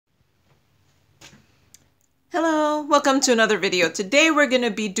Hello, welcome to another video. Today we're going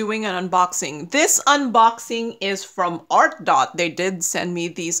to be doing an unboxing. This unboxing is from ARTDOT. They did send me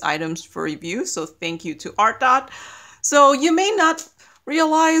these items for review, so thank you to ARTDOT. So you may not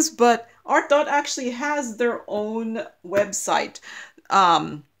realize, but ARTDOT actually has their own website.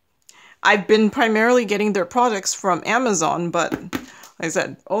 I've been primarily getting their products from Amazon, but like I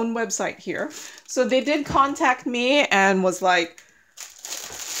said, own website here. So they did contact me and was like,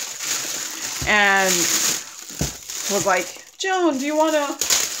 Joan, do you want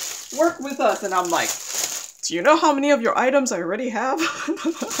to work with us? And I'm like, do you know how many of your items I already have?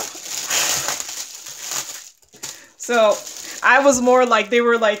 So I was more like, they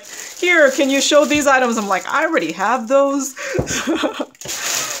were like, here, can you show these items? I'm like, I already have those.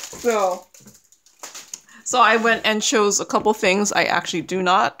 So I went and chose a couple things I actually do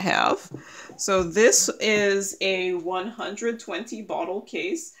not have. So this is a 120 bottle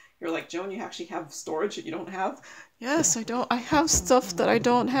case. You're like, Joan, you actually have storage that you don't have? Yes, I don't. I have stuff that I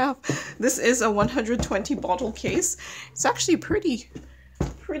don't have. This is a 120 bottle case. It's actually pretty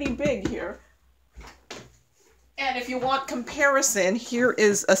big here. And if you want comparison, here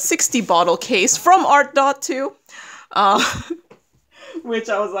is a 60 bottle case from ARTDOT too. Which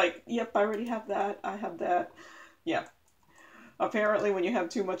I was like, yep, I already have that. I have that. Yeah. Apparently when you have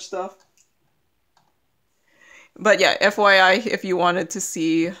too much stuff. But yeah, FYI, if you wanted to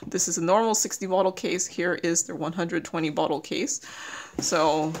see, this is a normal 60 bottle case. Here is their 120 bottle case.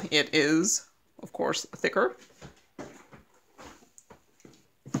 So it is, of course, thicker.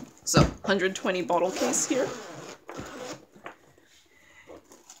 So 120 bottle case here.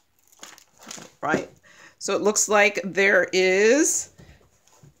 Right. So it looks like there is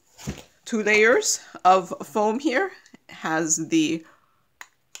 2 layers of foam here. It has the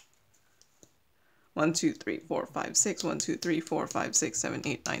 1, 2, 3, 4, 5, 6, 1, 2, 3, 4, 5, 6, 7,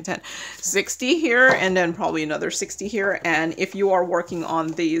 8, 9, 10, 60 here, and then probably another 60 here. And if you are working on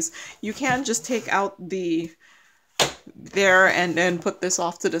these, you can just take out the there and then put this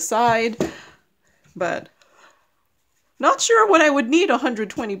off to the side. But not sure what I would need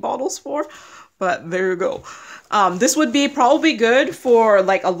 120 bottles for, but there you go. This would be probably good for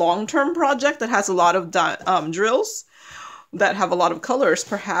like a long-term project that has a lot of drills that have a lot of colors.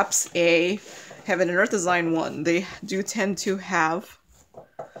 Perhaps a Heaven and Earth design one. They do tend to have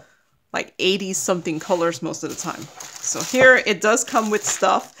like 80 something colors most of the time. So here it does come with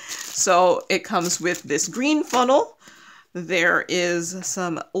stuff. So it comes with this green funnel. There is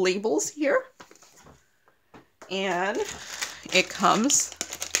some labels here. And it comes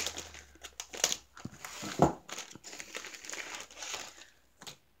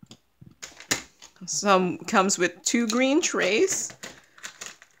with 2 green trays.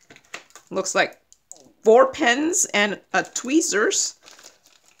 Looks like 4 pens and tweezers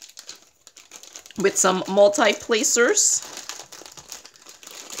with some multi-placers.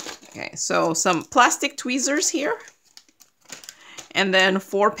 Okay, so some plastic tweezers here. And then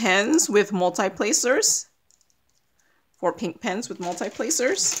 4 pens with multi-placers. 4 pink pens with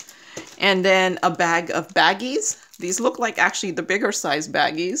multi-placers. And then a bag of baggies. These look like actually the bigger size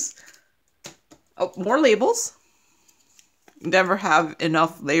baggies. Oh, more labels. Never have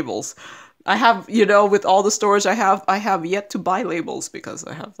enough labels. I have, you know, with all the storage I have yet to buy labels because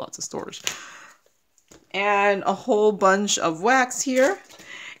I have lots of storage. And a whole bunch of wax here.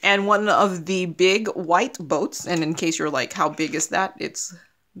 And one of the big white boats. And in case you're like, how big is that?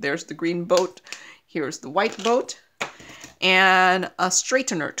 There's the green boat. Here's the white boat. And a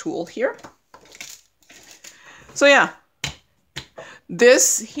straightener tool here. So yeah.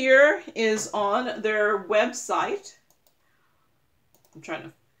 This here is on their website.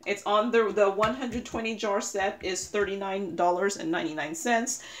 It's on the 120 jar set is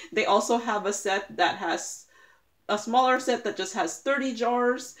 $39.99. They also have a set that has a smaller set that just has 30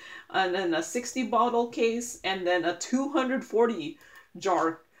 jars, and then a 60 bottle case, and then a 240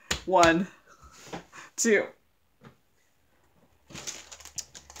 jar one too.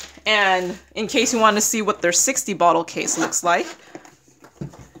 And in case you want to see what their 60 bottle case looks like.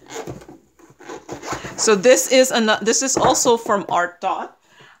 So this is also from ARTDOT.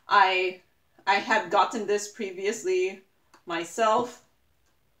 I had gotten this previously myself,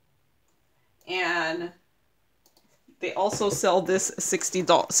 and they also sell this 60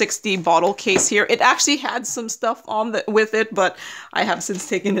 bottle case here. It actually had some stuff on with it, but I have since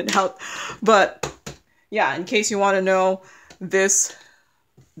taken it out. But yeah, in case you want to know, these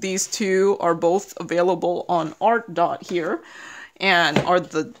two are both available on ARTDOT here. And are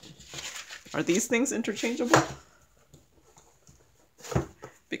these things interchangeable?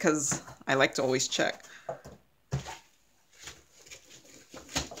 Because I like to always check.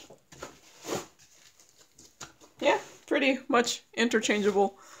 pretty much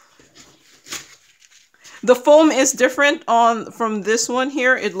interchangeable. The foam is different from this one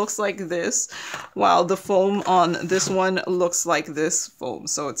here. It looks like this, while the foam on this one looks like this foam.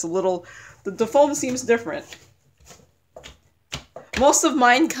 So it's a little, the foam seems different. Most of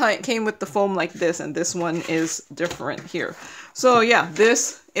mine came with the foam like this, and this one is different here. So yeah,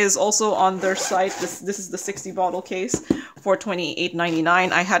 this is also on their site. This is the 60 bottle case for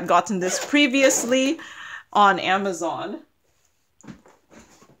 $28.99. I had gotten this previously on Amazon.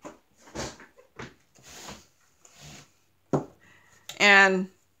 And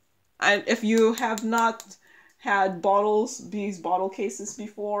if you have not had these bottle cases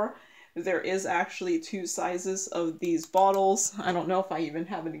before, there is actually 2 sizes of these bottles. I don't know if I even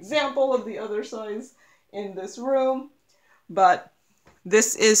have an example of the other size in this room, but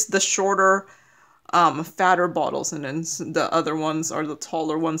this is the shorter, fatter bottles, and then the other ones are the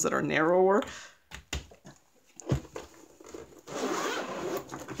taller ones that are narrower.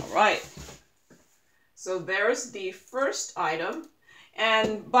 All right, so there's the first item.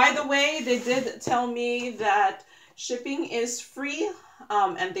 And by the way, they did tell me that shipping is free,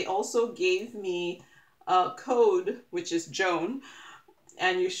 and they also gave me a code, which is Joan,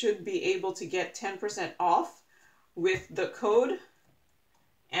 and you should be able to get 10% off with the code.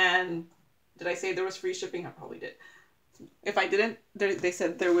 And did I say there was free shipping? I probably did. If I didn't, they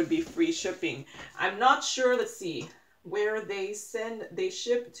said there would be free shipping. I'm not sure, let's see, where they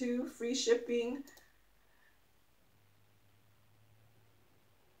ship to, free shipping.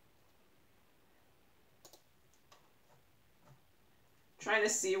 Trying to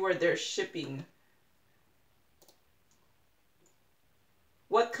see where they're shipping.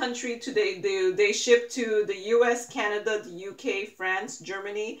 What country do they ship to? The US, Canada, the UK, France,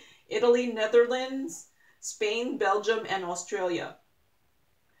 Germany, Italy, Netherlands, Spain, Belgium, and Australia.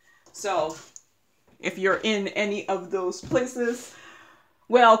 So if you're in any of those places,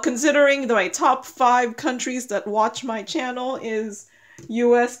 well, considering my top 5 countries that watch my channel is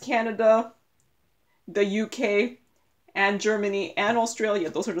US, Canada, the UK, and Germany, and Australia.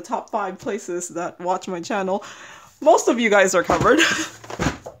 Those are the top 5 places that watch my channel. Most of you guys are covered.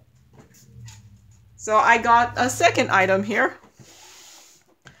 So I got a second item here,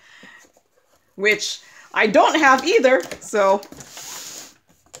 which I don't have either, so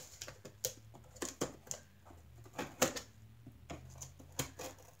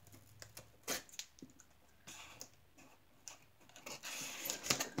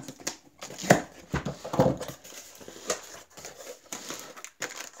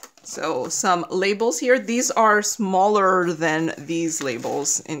some labels here. These are smaller than these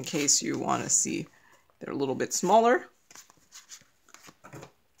labels, in case you want to see. They're a little bit smaller.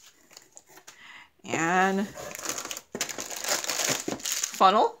 And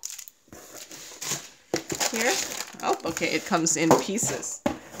funnel here. Oh, okay, it comes in pieces.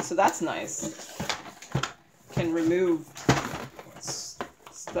 So that's nice. Can remove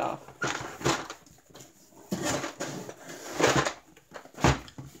stuff.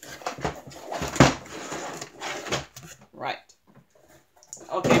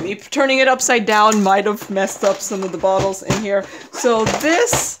 Okay, me turning it upside down might have messed up some of the bottles in here. So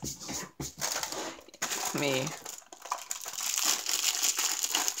this,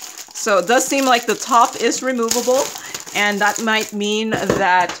 so it does seem like the top is removable, and that might mean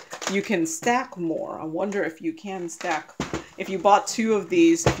that you can stack more. I wonder if you can stack, if you bought 2 of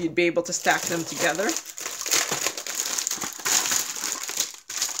these, if you'd be able to stack them together.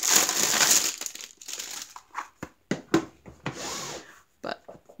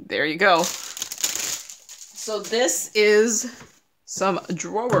 There you go. So this is some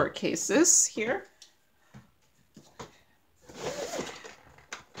drawer cases here.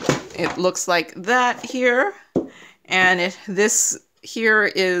 It looks like that here. And this here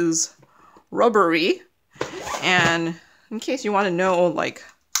is rubbery. And in case you want to know, like,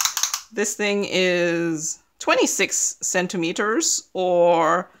 this thing is 26 centimeters,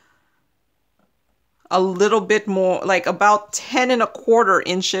 or a little bit more, like about 10 1/4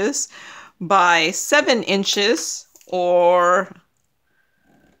 inches by 7 inches, or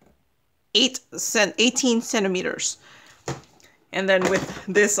 18 centimeters. And then with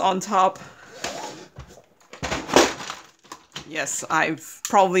this on top, yes, I've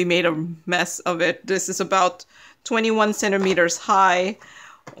probably made a mess of it. This is about 21 centimeters high,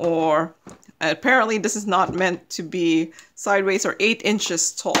 or apparently this is not meant to be sideways, or 8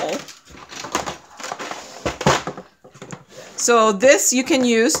 inches tall. So this you can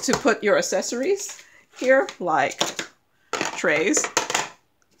use to put your accessories here, like trays.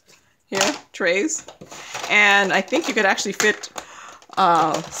 Here, trays. And I think you could actually fit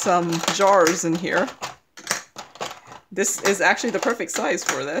some jars in here. this is actually the perfect size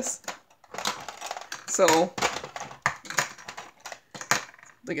for this. So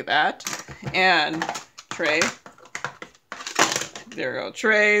look at that. And tray. There you go,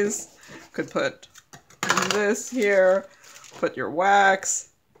 trays. Could put this here. Put your wax.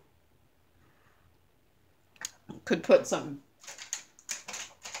 Could put some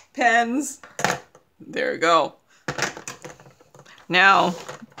pens. There you go. Now,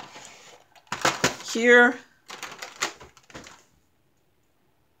 here,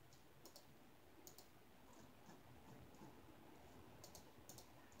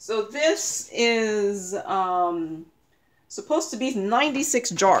 so this is supposed to be 96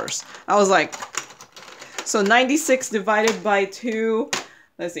 jars. I was like, so 96 divided by 2,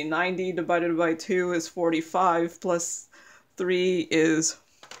 let's see, 90 divided by 2 is 45, plus 3 is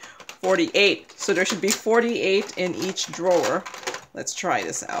 48. So there should be 48 in each drawer. Let's try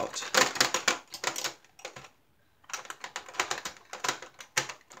this out.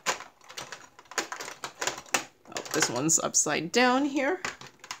 Oh, this one's upside down here.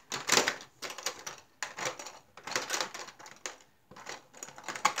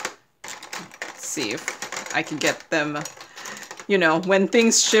 Let's see if I can get them, you know, when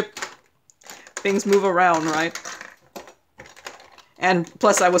things ship, things move around, right? And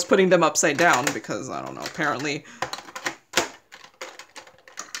plus I was putting them upside down because, I don't know, apparently.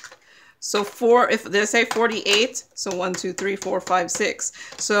 So if they say 48, so 1, 2, 3, 4, 5, 6.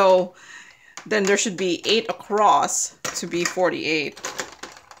 So then there should be 8 across to be 48,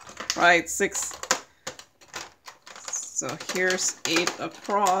 right? 6. So here's 8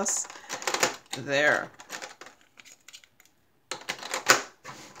 across there.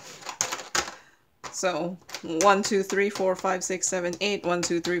 So 1, 2, 3, 4, 5, 6, 7, 8. 1,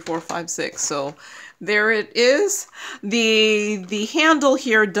 2, 3, 4, 5, 6. So there it is. The handle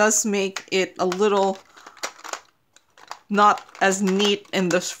here does make it a little not as neat in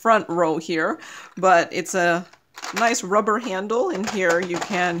this front row here, but it's a nice rubber handle, and here you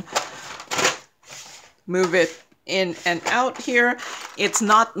can move it in and out here. It's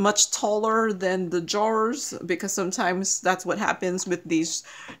not much taller than the jars, because sometimes that's what happens with these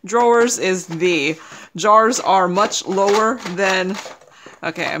drawers, is the jars are much lower than...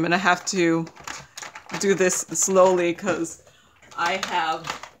 Okay, I'm gonna have to do this slowly because I have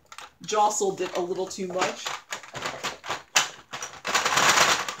jostled it a little too much.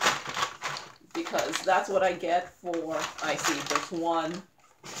 Because that's what I get for... I see, there's one.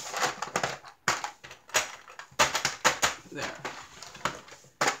 There.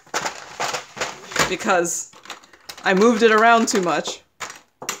 Because I moved it around too much.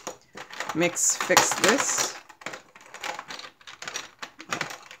 Fix this.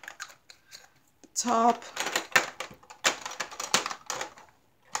 Top.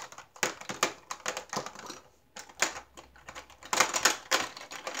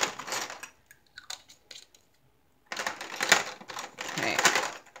 Okay.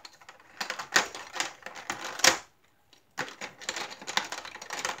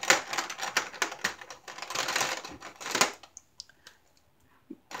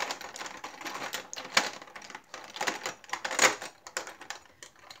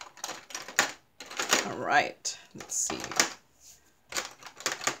 All right, let's see.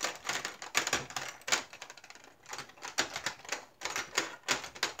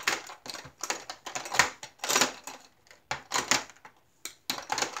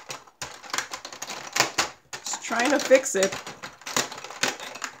 Just trying to fix it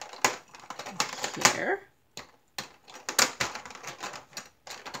here.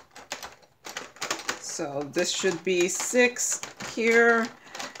 So this should be 6 here,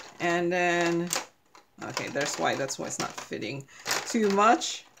 and then okay, that's why it's not fitting too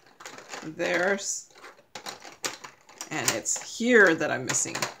much. There's, and it's here that I'm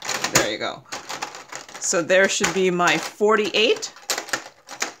missing. There you go. So there should be my 48.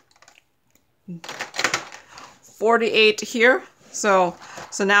 48 here. So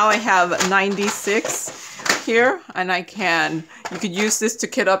now I have 96 here, and you could use this to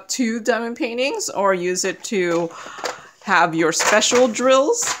kit up 2 diamond paintings, or use it to have your special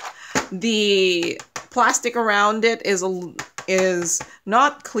drills. The plastic around it is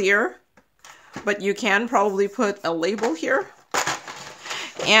not clear, but you can probably put a label here.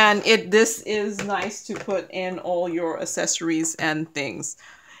 And this is nice to put in all your accessories and things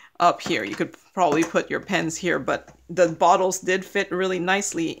up here. You could probably put your pens here, but the bottles did fit really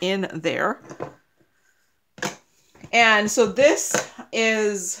nicely in there. And so this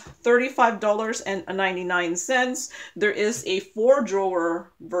is $35.99. There is a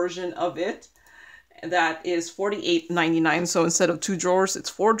 4-drawer version of it that is $48.99. So instead of 2 drawers, it's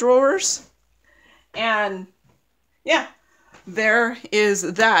 4 drawers. And yeah, there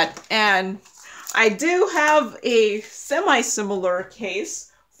is that. And I do have a semi-similar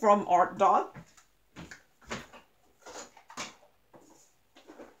case from ARTDOT.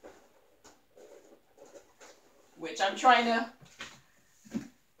 Which I'm trying to...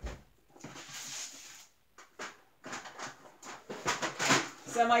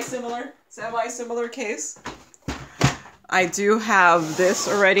 Semi-similar case. I do have this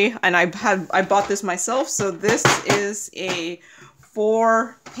already, and I bought this myself. So this is a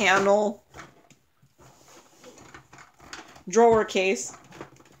 4-panel drawer case,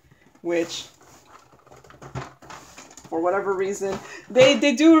 which for whatever reason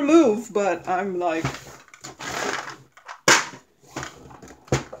they do remove, but I'm like,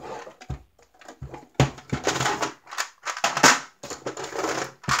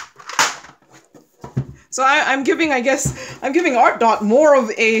 so I'm giving ARTDOT more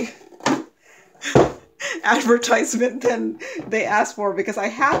of a advertisement than they asked for, because I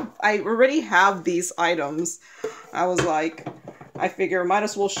already have these items. I was like, I figure might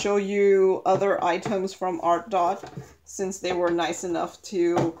as well show you other items from ARTDOT since they were nice enough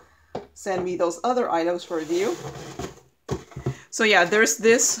to send me those other items for review. So yeah, there's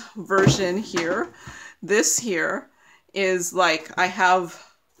this version here. This here is like, I have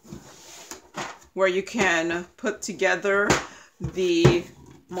where you can put together the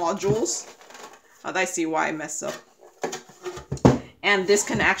modules. I see why I messed up. And this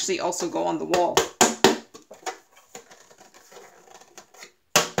can actually also go on the wall.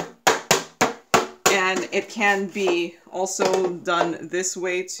 And it can be also done this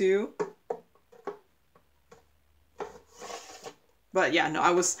way too. But yeah, no,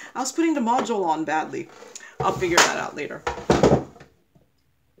 I was putting the module on badly. I'll figure that out later.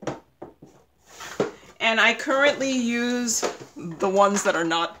 And I currently use the ones that are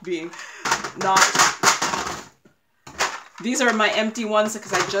these are my empty ones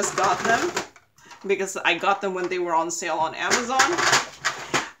because I just got them. Because I got them when they were on sale on Amazon.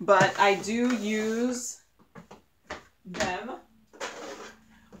 But I do use them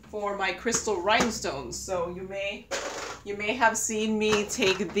for my crystal rhinestones. So you may have seen me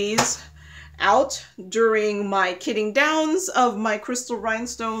take these out during my kitting downs of my crystal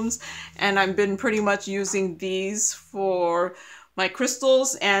rhinestones, and I've been pretty much using these for my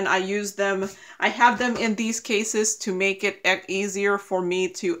crystals, and I have them in these cases to make it easier for me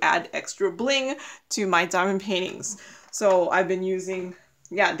to add extra bling to my diamond paintings. So I've been using,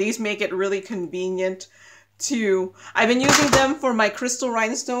 yeah, these make it really convenient to, I've been using them for my crystal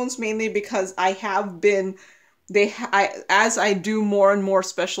rhinestones mainly because I have been, as I do more and more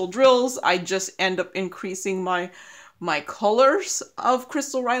special drills, I just end up increasing my colors of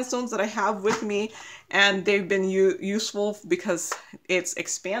crystal rhinestones that I have with me, and they've been useful because it's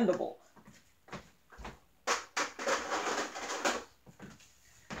expandable.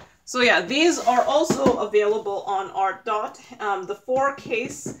 So yeah, these are also available on ARTDOT. The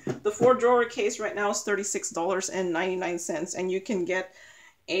 4 drawer case right now is $36.99, and you can get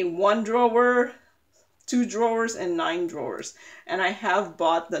a 1 drawer, 2 drawers, and 9 drawers. And I have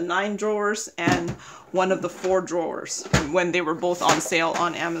bought the 9 drawers and one of the 4 drawers when they were both on sale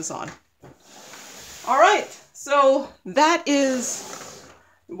on Amazon. Alright, so that is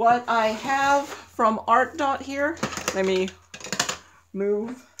what I have from ARTDOT here. Let me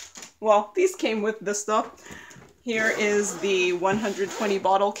move. Well, these came with the stuff. Here is the 120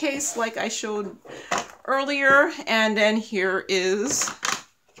 bottle case like I showed earlier, and then here is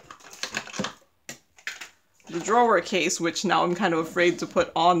the drawer case, which now I'm kind of afraid to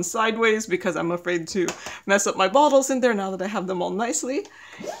put on sideways because I'm afraid to mess up my bottles in there now that I have them all nicely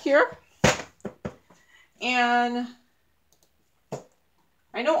here. And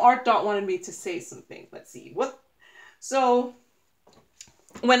I know ARTDOT wanted me to say something. Let's see. So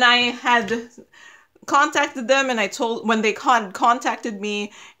when I had contacted them and when they contacted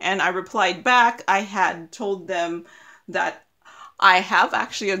me and I replied back, I had told them that I have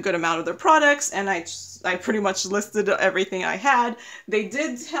actually a good amount of their products, and I pretty much listed everything I had. They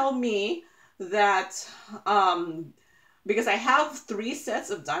did tell me that, because I have 3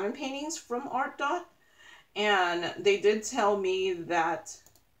 sets of diamond paintings from ARTDOT, and they did tell me that,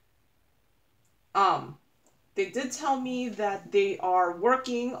 they are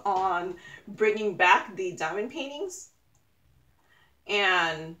working on bringing back the diamond paintings.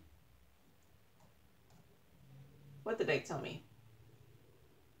 And what did they tell me?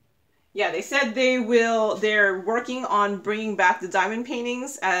 Yeah, they said they're working on bringing back the diamond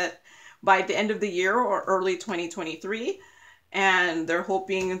paintings by the end of the year or early 2023. And they're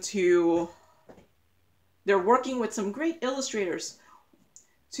hoping they're working with some great illustrators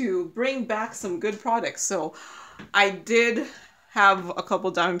to bring back some good products. So I did have a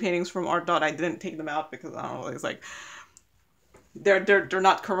couple diamond paintings from ARTDOT. I didn't take them out because I don't know, it's like they're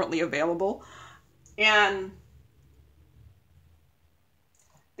not currently available. And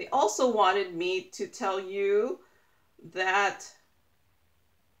they also wanted me to tell you that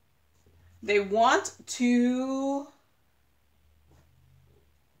they want to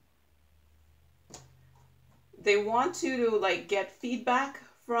like get feedback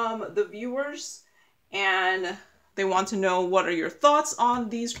from the viewers, and they want to know what are your thoughts on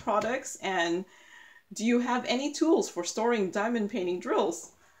these products, and do you have any tools for storing diamond painting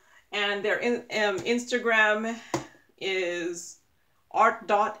drills? And their Instagram is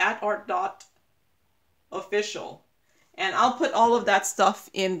ARTDOT, @ARTDOT official. And I'll put all of that stuff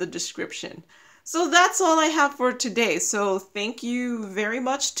in the description. So that's all I have for today. So thank you very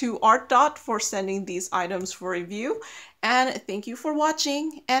much to ARTDOT for sending these items for review. And thank you for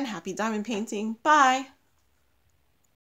watching, and happy diamond painting. Bye!